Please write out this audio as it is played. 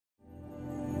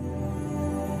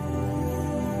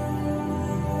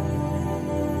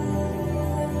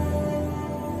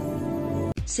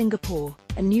Singapore,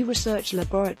 a new research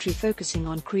laboratory focusing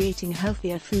on creating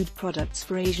healthier food products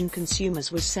for Asian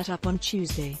consumers was set up on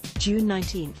Tuesday, June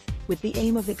 19, with the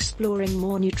aim of exploring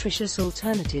more nutritious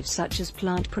alternatives such as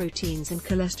plant proteins and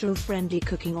cholesterol-friendly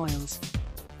cooking oils.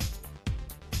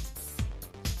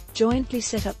 Jointly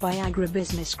set up by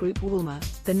agribusiness group Walmer,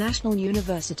 the National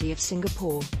University of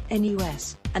Singapore,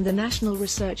 NUS, and the National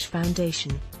Research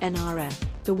Foundation, NRF,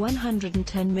 the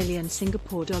 110 million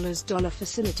Singapore dollars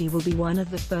facility will be one of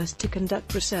the first to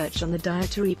conduct research on the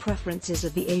dietary preferences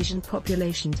of the Asian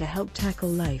population to help tackle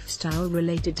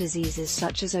lifestyle-related diseases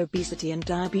such as obesity and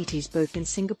diabetes both in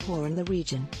Singapore and the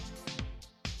region.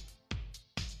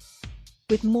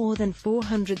 With more than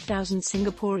 400,000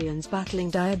 Singaporeans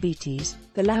battling diabetes,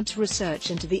 the lab's research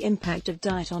into the impact of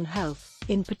diet on health,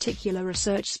 in particular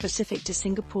research specific to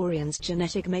Singaporeans'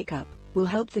 genetic makeup, will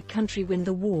help the country win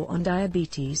the war on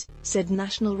diabetes, said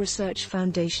National Research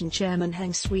Foundation Chairman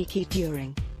Heng Swee Keat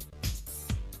during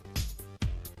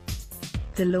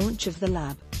the launch of the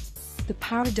lab. The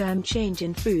paradigm change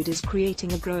in food is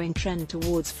creating a growing trend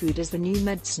towards food as the new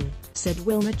medicine, said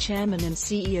Wilmar Chairman and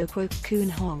CEO Kwok Koon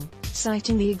Hong,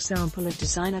 citing the example of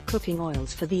designer cooking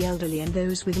oils for the elderly and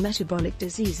those with metabolic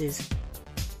diseases.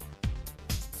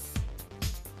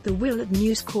 The Willard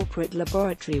News Corporate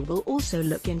Laboratory will also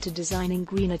look into designing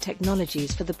greener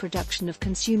technologies for the production of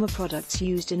consumer products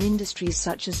used in industries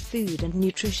such as food and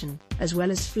nutrition, as well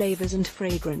as flavors and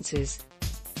fragrances.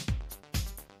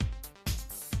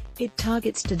 It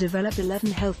targets to develop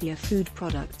 11 healthier food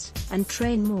products, and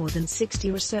train more than 60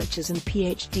 researchers and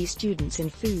PhD students in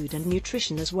food and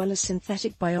nutrition as well as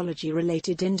synthetic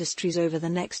biology-related industries over the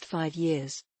next 5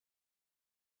 years.